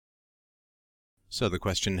So the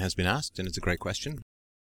question has been asked, and it's a great question,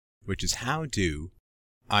 which is, how do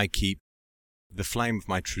I keep the flame of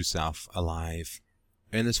my true self alive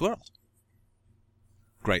in this world?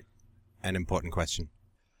 Great and important question.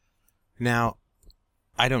 Now,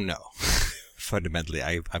 I don't know. Fundamentally,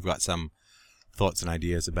 I've got some thoughts and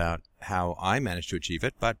ideas about how I managed to achieve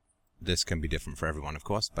it, but this can be different for everyone, of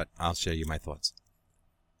course, but I'll share you my thoughts.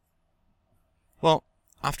 Well,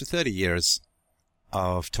 after 30 years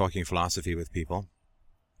of talking philosophy with people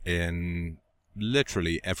in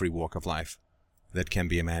literally every walk of life that can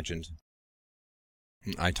be imagined,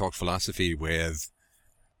 I talked philosophy with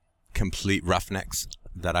complete roughnecks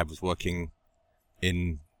that I was working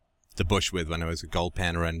in the bush with when I was a gold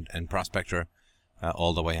panner and prospector,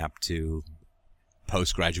 all the way up to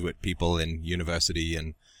postgraduate people in university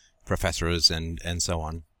and professors and so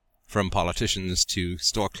on. From politicians to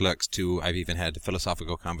store clerks to I've even had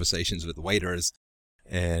philosophical conversations with waiters,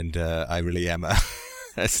 and I really am a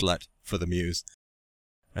slut for the muse,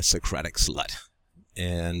 a Socratic slut.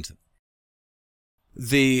 And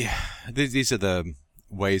these are the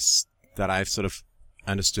ways that I've sort of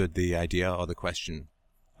understood the idea or the question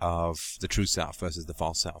of the true self versus the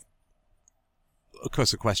false self. Of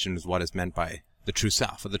course, the question is what is meant by the true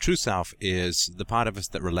self. The true self is the part of us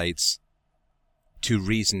that relates to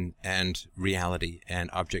reason and reality and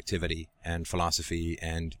objectivity and philosophy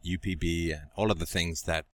and UPB and all of the things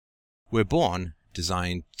that we're born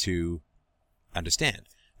designed to understand.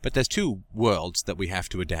 But there's two worlds that we have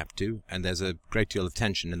to adapt to, and there's a great deal of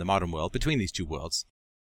tension in the modern world between these two worlds.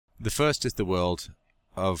 The first is the world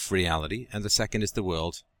of reality, and the second is the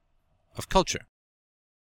world of culture.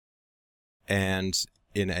 And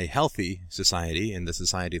in a healthy society, in the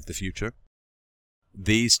society of the future,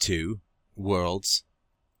 these two worlds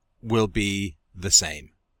will be the same.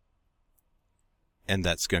 And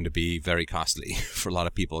that's going to be very costly for a lot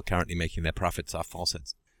of people currently making their profits off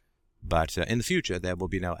falsehoods. But in the future, there will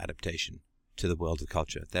be no adaptation to the world of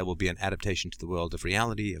culture. There will be an adaptation to the world of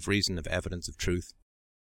reality, of reason, of evidence, of truth,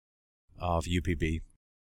 of UPB.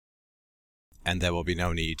 And there will be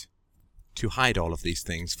no need to hide all of these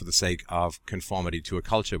things for the sake of conformity to a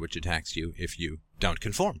culture which attacks you if you don't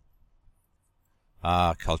conform.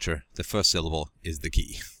 Culture, the first syllable is the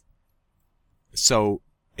key. So,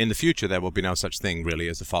 in the future, there will be no such thing, really,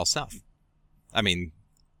 as a false self. I mean,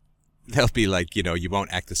 there'll be you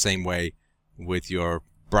won't act the same way with your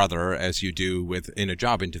brother as you do in a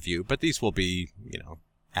job interview, but these will be,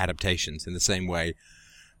 adaptations in the same way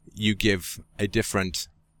you use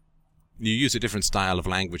a different style of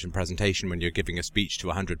language and presentation when you're giving a speech to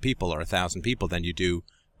 100 people or 1,000 people than you do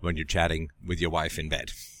when you're chatting with your wife in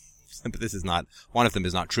bed. But this is not, one of them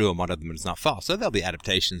is not true and one of them is not false. So there'll be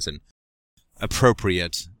adaptations and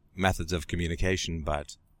appropriate methods of communication,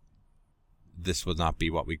 but this will not be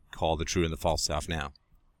what we call the true and the false self now.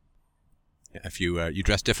 If you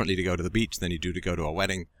dress differently to go to the beach than you do to go to a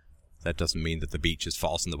wedding, that doesn't mean that the beach is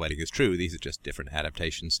false and the wedding is true. These are just different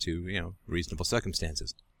adaptations to, reasonable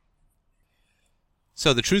circumstances.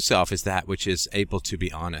 So the true self is that which is able to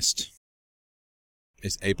be honest.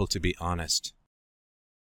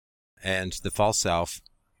 And the false self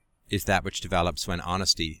is that which develops when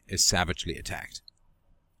honesty is savagely attacked.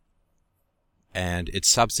 And it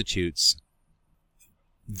substitutes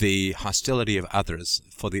the hostility of others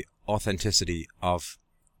for the authenticity of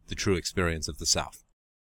the true experience of the self.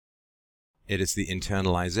 It is the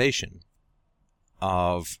internalization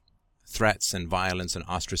of threats and violence and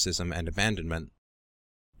ostracism and abandonment.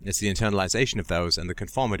 It's the internalization of those and the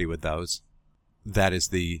conformity with those that is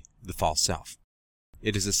the false self.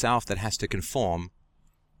 It is a self that has to conform,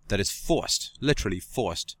 that is forced, literally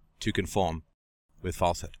forced, to conform with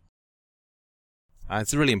falsehood.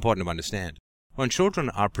 It's really important to understand. When children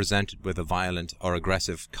are presented with a violent or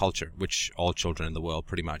aggressive culture, which all children in the world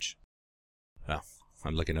pretty much, well,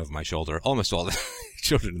 I'm looking over my shoulder, almost all the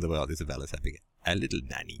children in the world, Isabella's having a little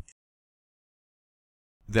nanny.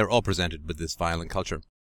 They're all presented with this violent culture.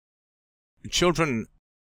 Children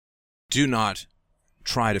do not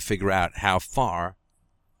try to figure out how far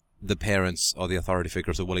the parents or the authority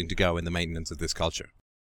figures are willing to go in the maintenance of this culture.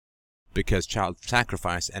 Because child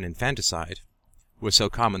sacrifice and infanticide were so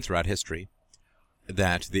common throughout history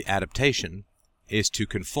that the adaptation is to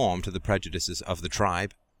conform to the prejudices of the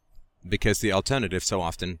tribe, because the alternative so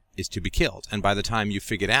often is to be killed. And by the time you've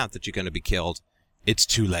figured out that you're going to be killed, it's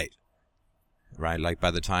too late. Right? Like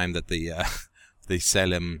by the time that the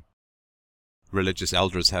Salem religious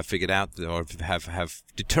elders have figured out or have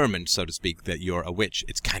determined, so to speak, that you're a witch,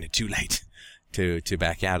 it's kind of too late to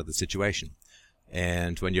back out of the situation.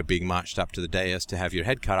 And when you're being marched up to the dais to have your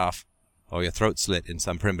head cut off, or your throat slit in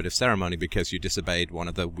some primitive ceremony because you disobeyed one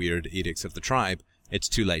of the weird edicts of the tribe, it's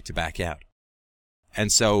too late to back out.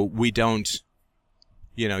 And so we don't,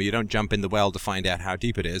 you don't jump in the well to find out how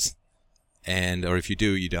deep it is, or if you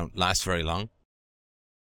do, you don't last very long.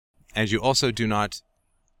 And you also do not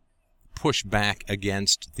push back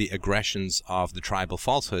against the aggressions of the tribal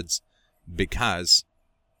falsehoods because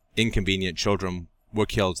inconvenient children were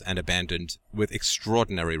killed and abandoned with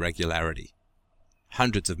extraordinary regularity.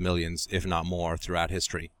 Hundreds of millions, if not more, throughout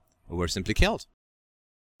history were simply killed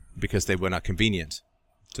because they were not convenient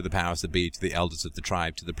to the powers that be, to the elders of the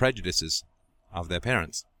tribe, to the prejudices of their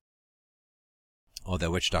parents, or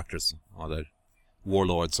their witch doctors, or their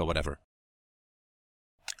warlords, or whatever.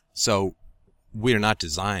 So we're not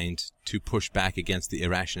designed to push back against the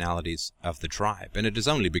irrationalities of the tribe, and it is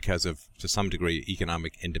only because of, to some degree,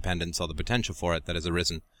 economic independence or the potential for it that has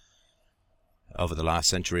arisen over the last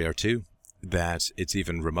century or two, that it's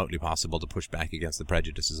even remotely possible to push back against the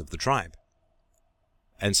prejudices of the tribe.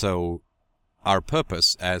 And so our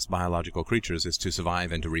purpose as biological creatures is to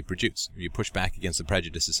survive and to reproduce. If you push back against the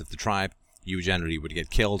prejudices of the tribe, you generally would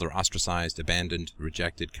get killed or ostracized, abandoned,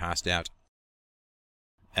 rejected, cast out.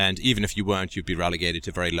 And even if you weren't, you'd be relegated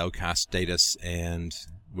to very low caste status and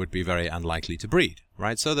would be very unlikely to breed,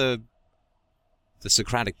 right? So the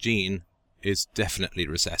Socratic gene is definitely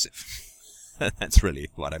recessive. That's really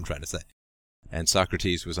what I'm trying to say. And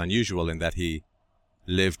Socrates was unusual in that he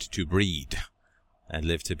lived to breed and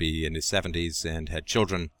lived to be in his 70s and had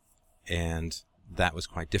children, and that was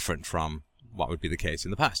quite different from what would be the case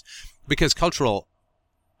in the past. Because cultural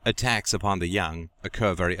attacks upon the young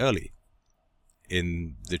occur very early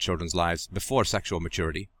in the children's lives, before sexual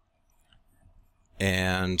maturity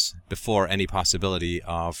and before any possibility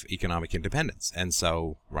of economic independence. And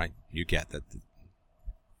so, right, you get that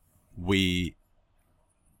we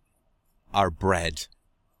are bred,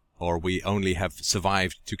 or we only have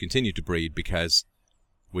survived to continue to breed because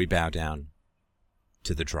we bow down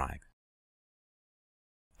to the tribe.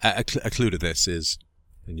 A clue to this is,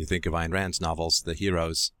 when you think of Ayn Rand's novels, the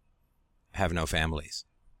heroes have no families.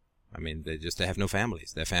 I mean, they have no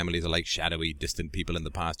families. Their families are like shadowy, distant people in the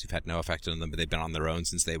past who've had no effect on them, but they've been on their own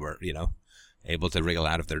since they were, able to wriggle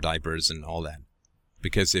out of their diapers and all that.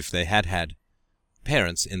 Because if they had had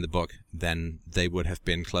parents in the book, then they would have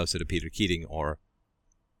been closer to Peter Keating or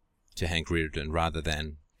to Hank Rearden rather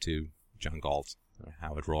than to John Galt or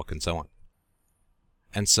Howard Rourke and so on.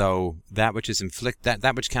 And so that which is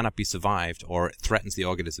that which cannot be survived or threatens the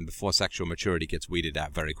organism before sexual maturity gets weeded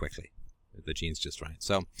out very quickly. The gene's just right.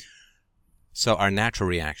 So our natural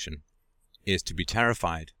reaction is to be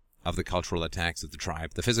terrified of the cultural attacks of the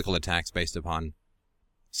tribe, the physical attacks based upon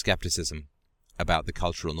skepticism about the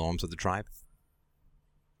cultural norms of the tribe.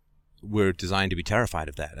 We're designed to be terrified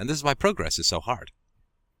of that. And this is why progress is so hard.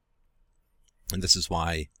 And this is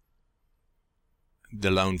why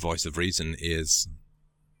the lone voice of reason is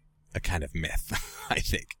a kind of myth, I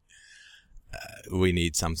think. We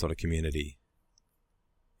need some sort of community,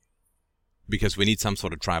 because we need some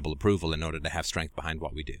sort of tribal approval in order to have strength behind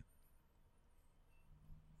what we do.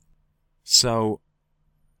 So,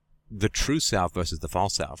 the true self versus the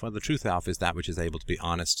false self. Well, the true self is that which is able to be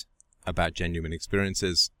honest about genuine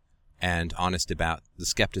experiences and honest about the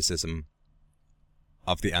skepticism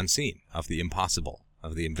of the unseen, of the impossible,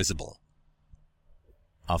 of the invisible,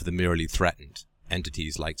 of the merely threatened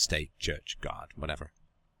entities like state, church, God, whatever.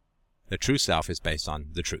 The true self is based on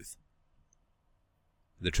the truth.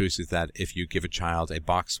 The truth is that if you give a child a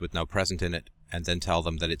box with no present in it and then tell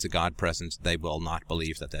them that it's a God present, they will not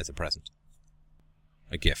believe that there's a present,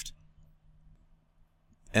 a gift.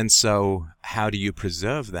 And so, how do you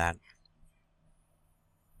preserve that?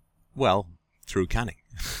 Well, through cunning.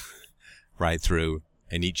 Right, through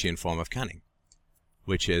a Nietzschean form of cunning,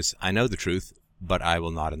 which is, I know the truth, but I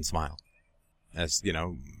will nod and smile. As you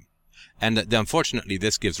know, and unfortunately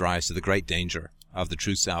this gives rise to the great danger of the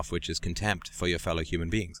true self, which is contempt for your fellow human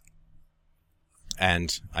beings.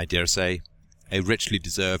 And, I dare say, a richly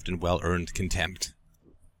deserved and well-earned contempt.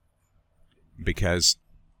 Because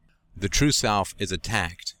the true self is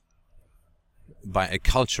attacked by a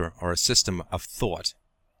culture or a system of thought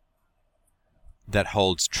that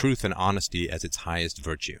holds truth and honesty as its highest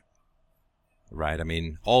virtue. Right? I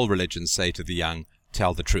mean, all religions say to the young,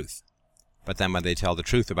 tell the truth. But then when they tell the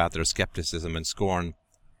truth about their skepticism and scorn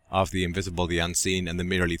of the invisible, the unseen, and the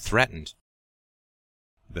merely threatened,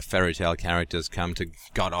 the fairy tale characters come to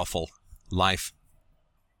god-awful life.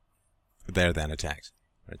 They're then attacked.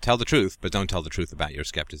 Right? Tell the truth, but don't tell the truth about your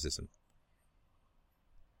skepticism.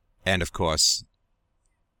 And of course,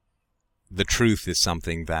 the truth is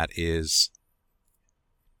something that is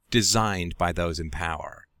designed by those in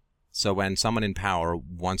power. So when someone in power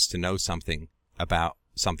wants to know something about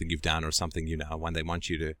something you've done or something you know, when they want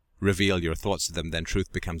you to reveal your thoughts to them, then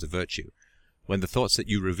truth becomes a virtue. When the thoughts that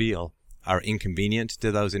you reveal are inconvenient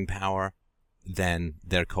to those in power, then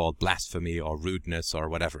they're called blasphemy or rudeness or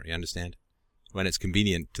whatever, you understand? When it's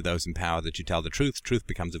convenient to those in power that you tell the truth, truth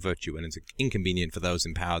becomes a virtue. When it's inconvenient for those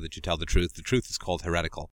in power that you tell the truth is called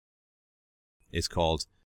heretical. It's called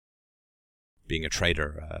being a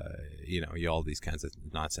traitor, all these kinds of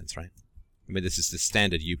nonsense, right? I mean, this is the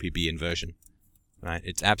standard UPB inversion, right?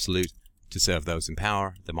 It's absolute to serve those in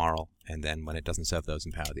power, the moral, and then when it doesn't serve those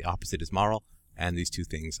in power, the opposite is moral, and these two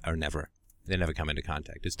things they never come into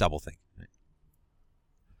contact. It's doublethink, right?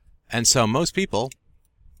 And so most people,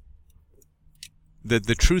 the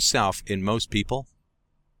true self in most people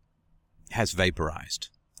has vaporized,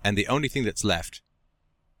 and the only thing that's left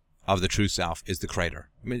of the true self is the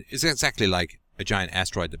crater. I mean, it's exactly like a giant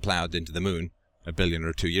asteroid that plowed into the moon 1 billion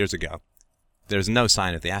or 2 years ago. There's no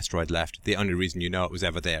sign of the asteroid left. The only reason you know it was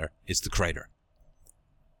ever there is the crater.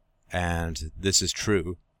 And this is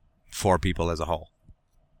true for people as a whole.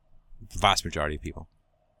 The vast majority of people.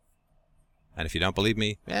 And if you don't believe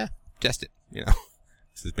me, test it.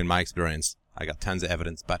 This has been my experience. I got tons of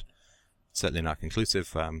evidence, but certainly not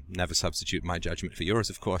conclusive. Never substitute my judgment for yours,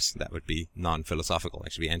 of course. That would be non-philosophical,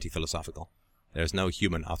 actually anti-philosophical. There's no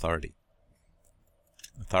human authority.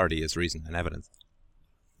 Authority is reason and evidence.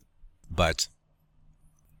 But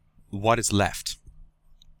what is left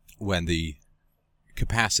when the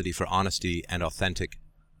capacity for honesty and authentic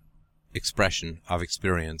expression of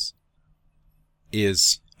experience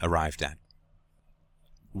is arrived at?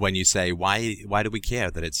 When you say, why do we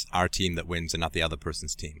care that it's our team that wins and not the other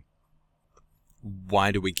person's team?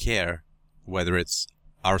 Why do we care whether it's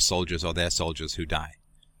our soldiers or their soldiers who die?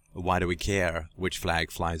 Why do we care which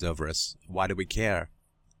flag flies over us? Why do we care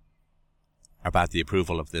about the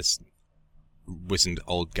approval of this wizened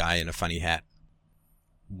old guy in a funny hat?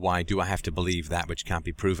 Why do I have to believe that which can't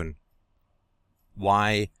be proven?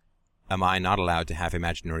 Why am I not allowed to have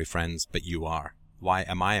imaginary friends, but you are? Why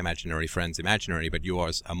are my imaginary friends imaginary, but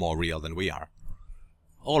yours are more real than we are?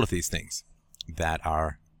 All of these things that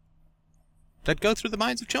go through the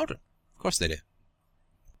minds of children. Of course they do.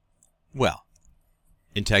 Well,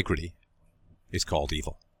 integrity is called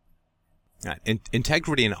evil. Right.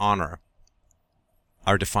 Integrity and honor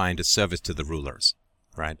are defined as service to the rulers,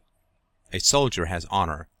 right? A soldier has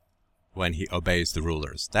honor when he obeys the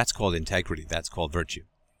rulers. That's called integrity. That's called virtue.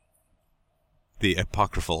 The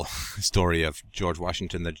apocryphal story of George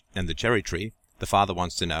Washington and the cherry tree, the father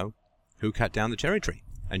wants to know who cut down the cherry tree.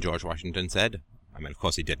 And George Washington said, of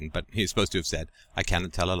course he didn't, but he's supposed to have said, I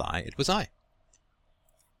cannot tell a lie, it was I.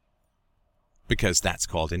 Because that's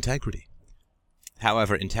called integrity.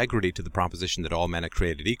 However, integrity to the proposition that all men are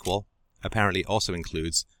created equal apparently also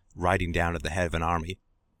includes riding down at the head of an army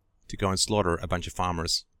to go and slaughter a bunch of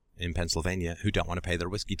farmers in Pennsylvania who don't want to pay their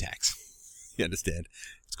whiskey tax. You understand?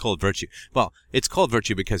 It's called virtue. Well, it's called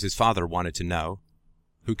virtue because his father wanted to know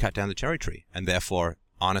who cut down the cherry tree, and therefore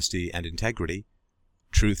honesty and integrity,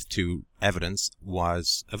 truth to evidence,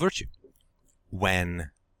 was a virtue.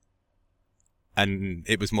 And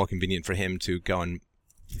it was more convenient for him to go and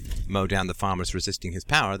mow down the farmers resisting his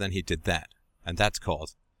power, then he did that. And that's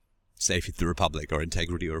called safety of the republic, or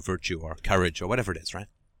integrity, or virtue, or courage, or whatever it is, right?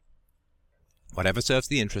 Whatever serves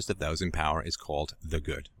the interest of those in power is called the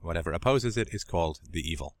good. Whatever opposes it is called the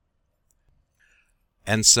evil.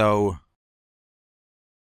 And so,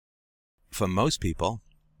 for most people,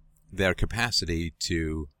 their capacity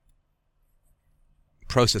to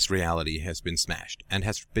process reality has been smashed and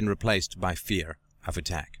has been replaced by fear of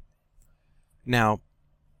attack. Now,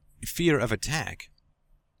 fear of attack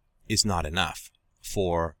is not enough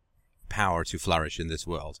for power to flourish in this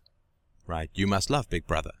world. Right? You must love Big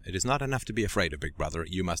Brother. It is not enough to be afraid of Big Brother.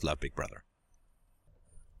 You must love Big Brother.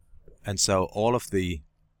 And so all of the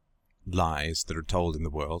lies that are told in the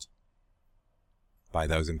world by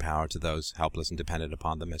those in power to those helpless and dependent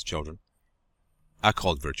upon them as children are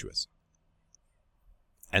called virtuous.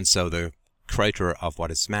 And so the crater of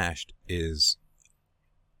what is smashed is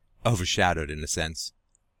overshadowed, in a sense,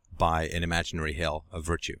 by an imaginary hill of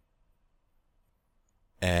virtue.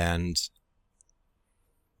 And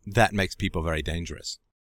that makes people very dangerous.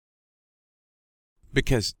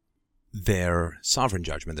 Because their sovereign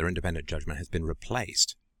judgment, their independent judgment, has been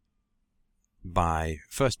replaced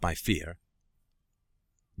first by fear,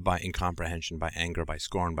 by incomprehension, by anger, by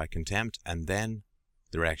scorn, by contempt, and then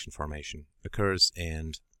the reaction formation occurs,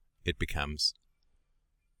 and it becomes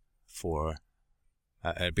love.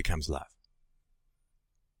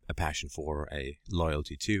 A passion for, a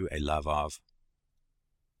loyalty to, a love of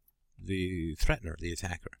the threatener, the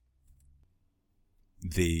attacker.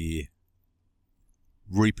 the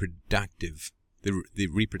reproductive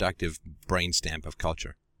brain stamp of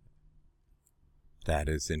culture that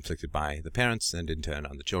is inflicted by the parents and in turn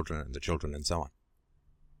on the children and so on.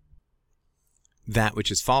 That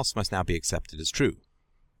which is false must now be accepted as true.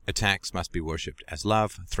 Attacks must be worshipped as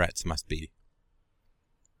love. Threats must be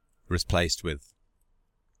replaced with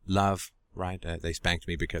love, right? They spanked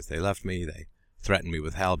me because they loved me. They threatened me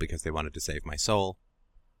with hell because they wanted to save my soul.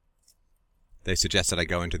 They suggested I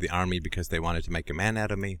go into the army because they wanted to make a man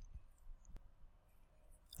out of me.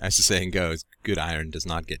 As the saying goes, good iron does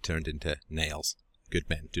not get turned into nails. Good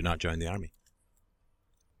men do not join the army.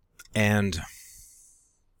 And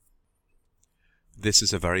this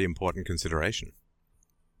is a very important consideration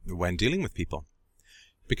when dealing with people.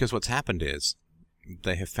 Because what's happened is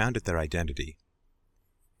they have founded their identity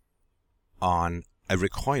on a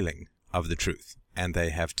recoiling of the truth, and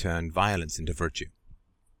they have turned violence into virtue.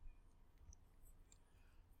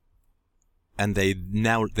 And they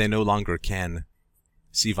no longer can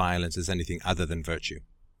see violence as anything other than virtue.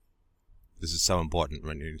 This is so important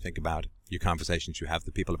when you think about your conversations you have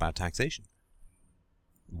with people about taxation.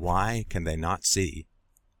 Why can they not see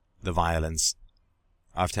the violence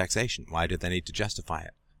of taxation? Why do they need to justify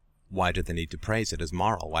it? Why do they need to praise it as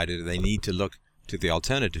moral? Why do they need to look to the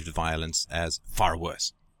alternative to violence as far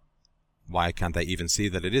worse? Why can't they even see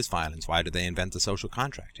that it is violence? Why do they invent the social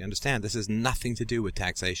contract? You understand, this has nothing to do with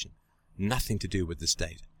taxation, nothing to do with the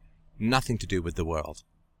state, nothing to do with the world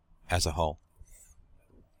as a whole.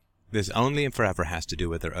 This only and forever has to do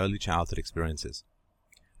with their early childhood experiences.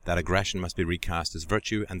 That aggression must be recast as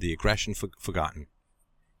virtue and the aggression forgotten.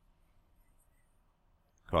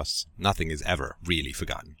 Of course, nothing is ever really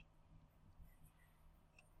forgotten.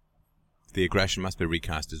 The aggression must be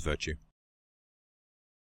recast as virtue.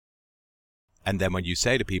 And then when you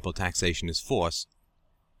say to people taxation is force,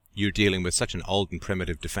 you're dealing with such an old and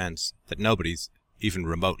primitive defense that nobody's even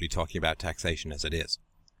remotely talking about taxation as it is.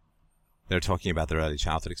 They're talking about their early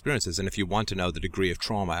childhood experiences, and if you want to know the degree of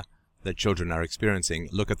trauma that children are experiencing,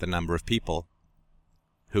 look at the number of people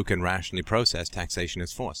who can rationally process taxation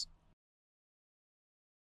as force.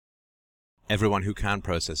 Everyone who can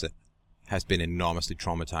process it has been enormously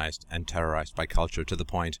traumatized and terrorized by culture to the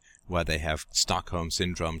point where they have Stockholm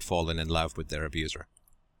syndrome, fallen in love with their abuser.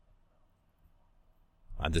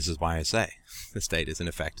 And this is why I say the state is in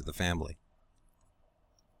effect the family.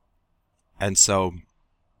 And so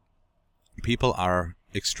most people are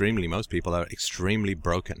extremely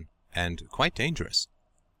broken and quite dangerous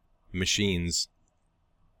machines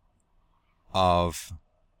of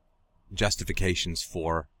justifications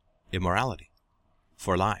for immorality,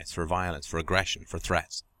 for lies, for violence, for aggression, for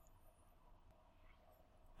threats.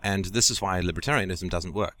 And this is why libertarianism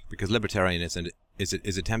doesn't work, because libertarianism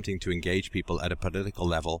is attempting to engage people at a political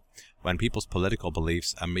level when people's political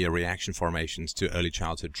beliefs are mere reaction formations to early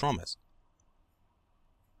childhood traumas.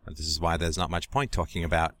 And this is why there's not much point talking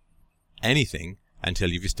about anything until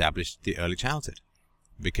you've established the early childhood,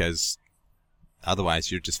 because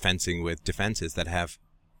otherwise you're just fencing with defenses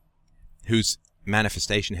whose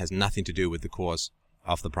manifestation has nothing to do with the cause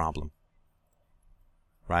of the problem.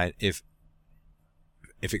 Right? If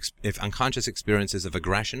unconscious experiences of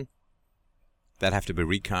aggression that have to be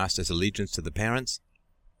recast as allegiance to the parents,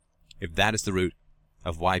 if that is the root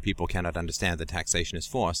of why people cannot understand that taxation is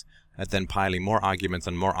force, then piling more arguments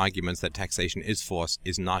on more arguments that taxation is force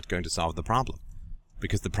is not going to solve the problem.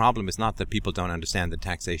 Because the problem is not that people don't understand that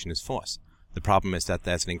taxation is force. The problem is that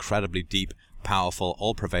there's an incredibly deep, powerful,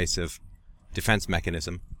 all-pervasive defense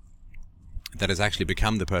mechanism that has actually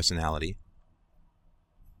become the personality,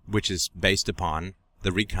 which is based upon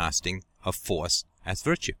the recasting of force as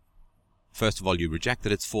virtue. First of all, you reject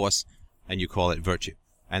that it's force, and you call it virtue.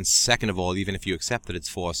 And second of all, even if you accept that it's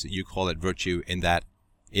force, you call it virtue in that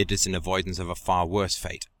it is an avoidance of a far worse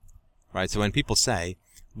fate. Right? So when people say,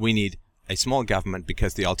 we need a small government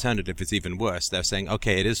because the alternative is even worse, they're saying,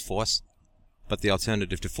 okay, it is force, but the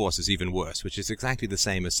alternative to force is even worse, which is exactly the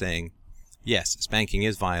same as saying, yes, spanking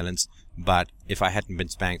is violence, but if I hadn't been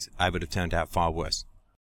spanked, I would have turned out far worse.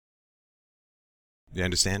 Do you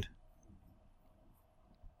understand?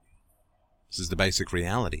 This is the basic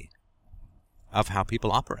reality of how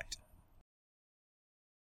people operate.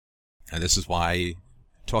 And this is why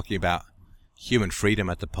talking about human freedom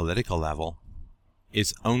at the political level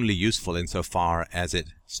is only useful insofar as it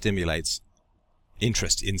stimulates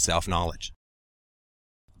interest in self-knowledge.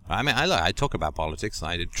 I mean, I talk about politics.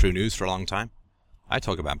 I did True News for a long time. I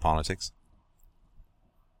talk about politics.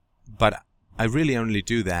 But I really only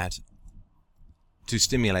do that to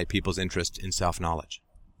stimulate people's interest in self-knowledge.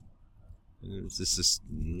 This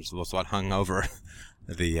was what hung over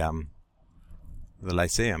the the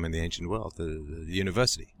lyceum in the ancient world, the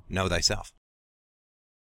university. Know thyself.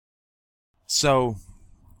 So,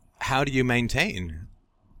 how do you maintain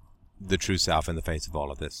the true self in the face of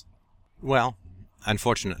all of this? Well,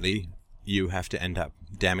 unfortunately, you have to end up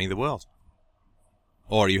damning the world.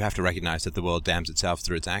 Or you have to recognize that the world damns itself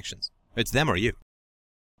through its actions. It's them or you.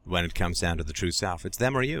 When it comes down to the true self, it's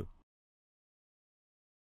them or you.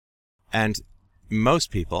 And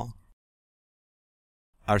most people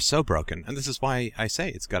are so broken, and this is why I say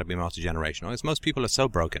it's got to be multi-generational, because most people are so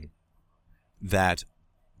broken that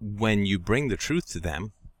when you bring the truth to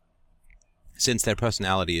them, since their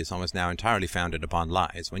personality is almost now entirely founded upon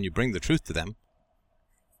lies, when you bring the truth to them,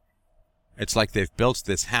 it's like they've built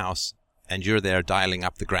this house and you're there dialing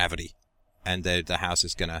up the gravity, and the house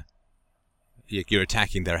is gonna, you're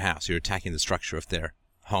attacking their house, you're attacking the structure of their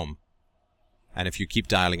home. And if you keep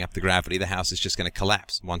dialing up the gravity, the house is just going to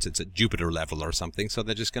collapse once it's at Jupiter level or something. So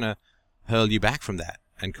they're just going to hurl you back from that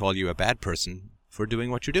and call you a bad person for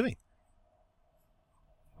doing what you're doing.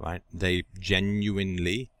 Right? They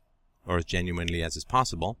genuinely, or as genuinely as is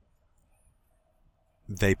possible,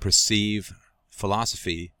 they perceive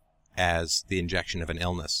philosophy as the injection of an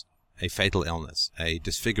illness, a fatal illness, a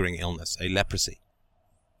disfiguring illness, a leprosy.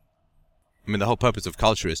 I mean, the whole purpose of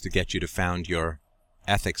culture is to get you to found your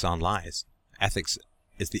ethics on lies. Ethics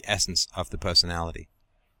is the essence of the personality.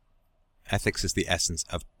 Ethics is the essence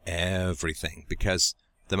of everything, because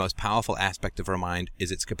the most powerful aspect of our mind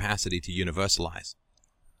is its capacity to universalize,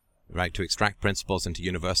 right? To extract principles and to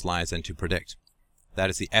universalize and to predict.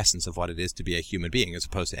 That is the essence of what it is to be a human being as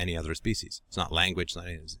opposed to any other species. It's not language.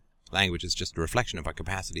 Language is just a reflection of our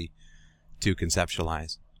capacity to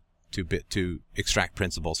conceptualize, to extract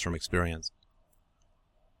principles from experience.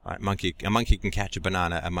 Right, a monkey can catch a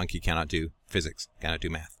banana, a monkey cannot do physics, cannot do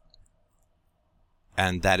math.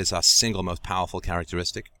 And that is our single most powerful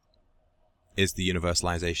characteristic, is the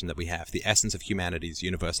universalization that we have. The essence of humanity is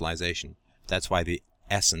universalization. That's why the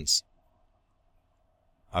essence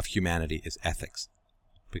of humanity is ethics.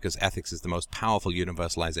 Because ethics is the most powerful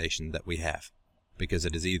universalization that we have. Because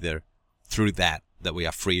it is either through that we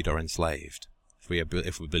are freed or enslaved.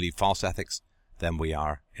 If we believe false ethics, then we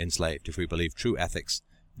are enslaved. If we believe true ethics,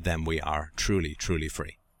 then we are truly, truly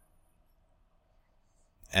free.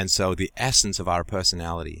 And so the essence of our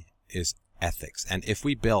personality is ethics. And if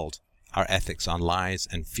we build our ethics on lies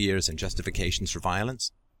and fears and justifications for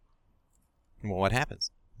violence, well, what happens?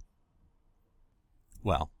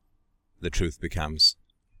 Well, the truth becomes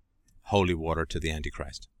holy water to the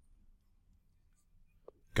Antichrist.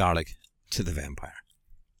 Garlic to the vampire.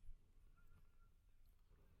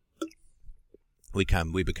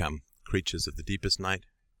 We become creatures of the deepest night,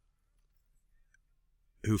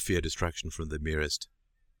 who fear destruction from the merest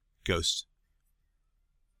ghost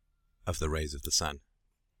of the rays of the sun,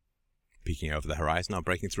 peeking over the horizon or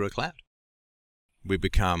breaking through a cloud. We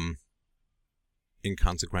become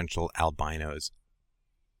inconsequential albinos,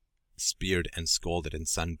 speared and scalded and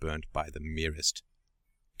sunburnt by the merest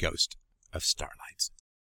ghost of starlights.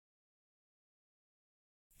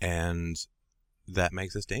 And that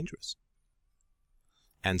makes us dangerous.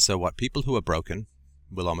 And so what people who are broken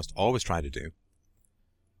will almost always try to do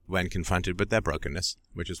when confronted with their brokenness,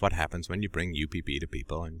 which is what happens when you bring UPB to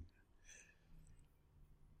people, and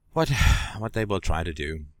what they will try to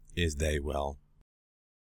do is they will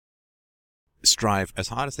strive as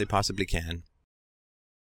hard as they possibly can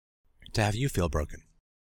to have you feel broken.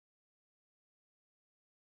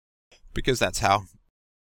 Because that's how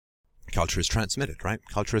culture is transmitted, right?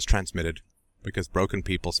 Culture is transmitted because broken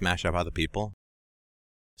people smash up other people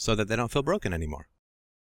so that they don't feel broken anymore.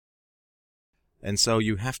 And so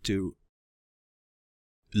you have to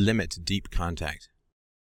limit deep contact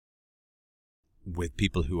with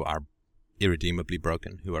people who are irredeemably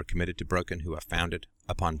broken, who are committed to broken, who are founded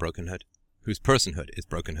upon brokenhood, whose personhood is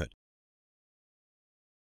brokenhood.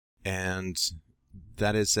 And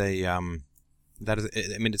it's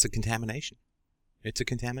a contamination. It's a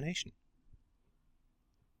contamination.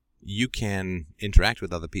 You can interact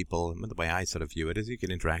with other people, the way I sort of view it is you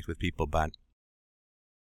can interact with people, but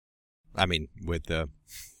with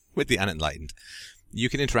the unenlightened. You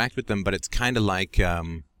can interact with them, but it's kind of like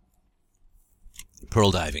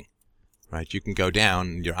pearl diving, right? You can go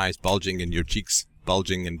down, your eyes bulging and your cheeks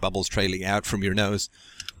bulging and bubbles trailing out from your nose,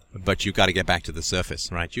 but you've got to get back to the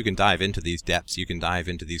surface, right? You can dive into these depths, you can dive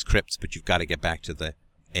into these crypts, but you've got to get back to the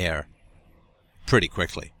air pretty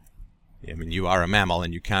quickly. I mean, you are a mammal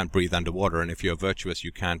and you can't breathe underwater, and if you're virtuous,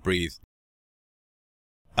 you can't breathe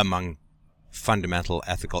among fundamental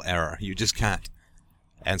ethical error. You just can't.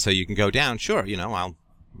 And so you can go down, sure, I'll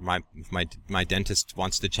My dentist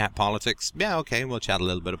wants to chat politics. Yeah, okay, we'll chat a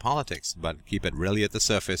little bit of politics, but keep it really at the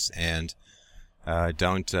surface and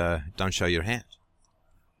don't show your hand.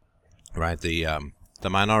 Right? The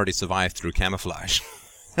minority survived through camouflage.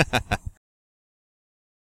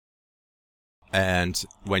 And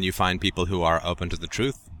when you find people who are open to the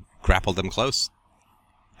truth, grapple them close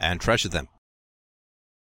and treasure them.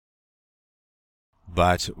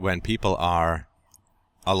 But when people are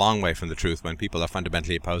a long way from the truth, when people are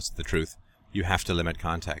fundamentally opposed to the truth, you have to limit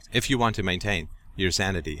contact if you want to maintain your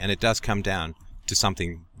sanity. And it does come down to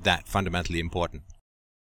something that fundamentally important.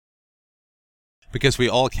 Because we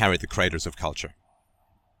all carry the craters of culture.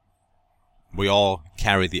 We all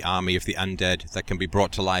carry the army of the undead that can be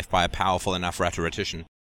brought to life by a powerful enough rhetorician.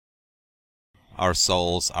 Our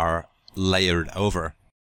souls are layered over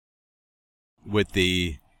with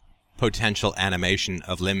the potential animation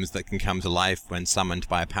of limbs that can come to life when summoned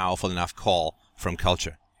by a powerful enough call from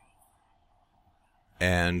culture.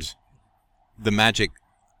 And the magic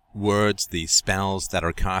words, the spells that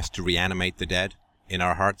are cast to reanimate the dead in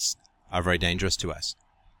our hearts are very dangerous to us.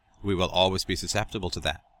 We will always be susceptible to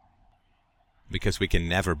that. Because we can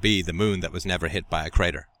never be the moon that was never hit by a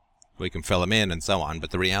crater. We can fill them in and so on,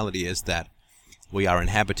 but the reality is that we are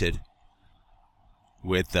inhabited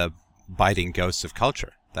with the biting ghosts of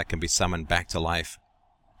culture that can be summoned back to life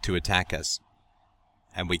to attack us.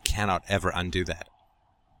 And we cannot ever undo that.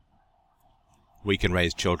 We can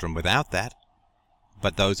raise children without that,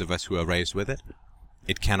 but those of us who are raised with it,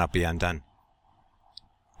 it cannot be undone.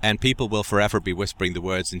 And people will forever be whispering the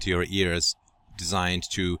words into your ears designed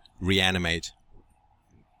to reanimate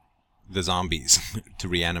the zombies, to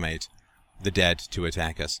reanimate the dead to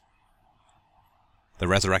attack us. The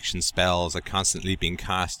resurrection spells are constantly being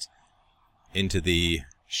cast into the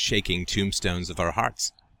shaking tombstones of our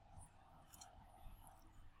hearts.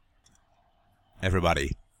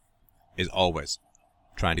 Everybody is always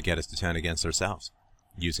trying to get us to turn against ourselves,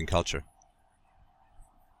 using culture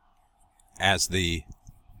as the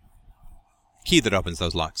key that opens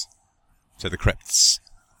those locks to the crypts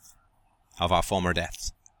of our former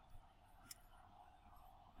deaths.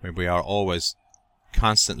 Where we are always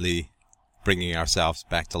constantly bringing ourselves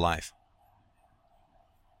back to life.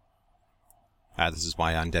 This is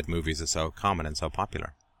why undead movies are so common and so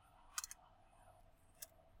popular.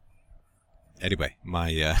 Anyway,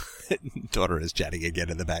 my daughter is chatting again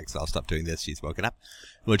in the back, so I'll stop doing this. She's woken up.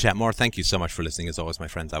 We'll chat more. Thank you so much for listening, as always, my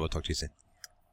friends. I will talk to you soon.